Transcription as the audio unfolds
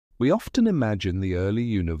We often imagine the early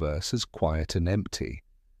universe as quiet and empty,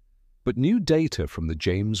 but new data from the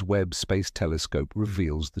James Webb Space Telescope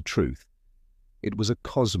reveals the truth. It was a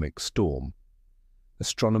cosmic storm.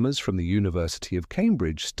 Astronomers from the University of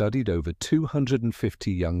Cambridge studied over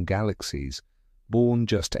 250 young galaxies, born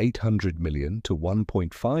just 800 million to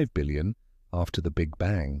 1.5 billion after the Big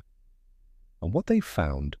Bang. And what they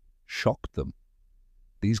found shocked them.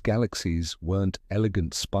 These galaxies weren't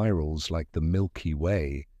elegant spirals like the Milky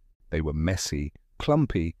Way. They were messy,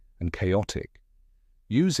 clumpy, and chaotic.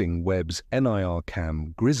 Using Webb's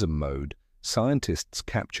NIRCam GRISM mode, scientists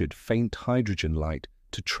captured faint hydrogen light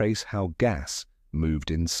to trace how gas moved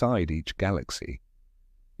inside each galaxy.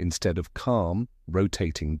 Instead of calm,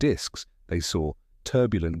 rotating disks, they saw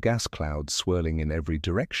turbulent gas clouds swirling in every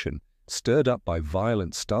direction, stirred up by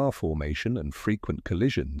violent star formation and frequent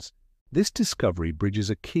collisions. This discovery bridges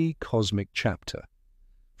a key cosmic chapter,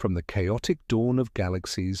 from the chaotic dawn of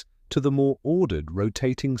galaxies to the more ordered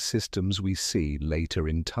rotating systems we see later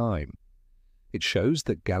in time. It shows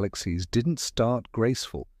that galaxies didn't start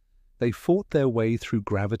graceful. They fought their way through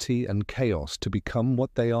gravity and chaos to become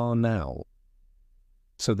what they are now.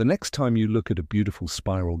 So the next time you look at a beautiful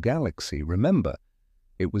spiral galaxy, remember,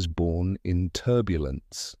 it was born in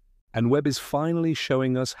turbulence. And Webb is finally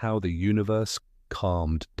showing us how the universe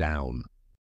calmed down.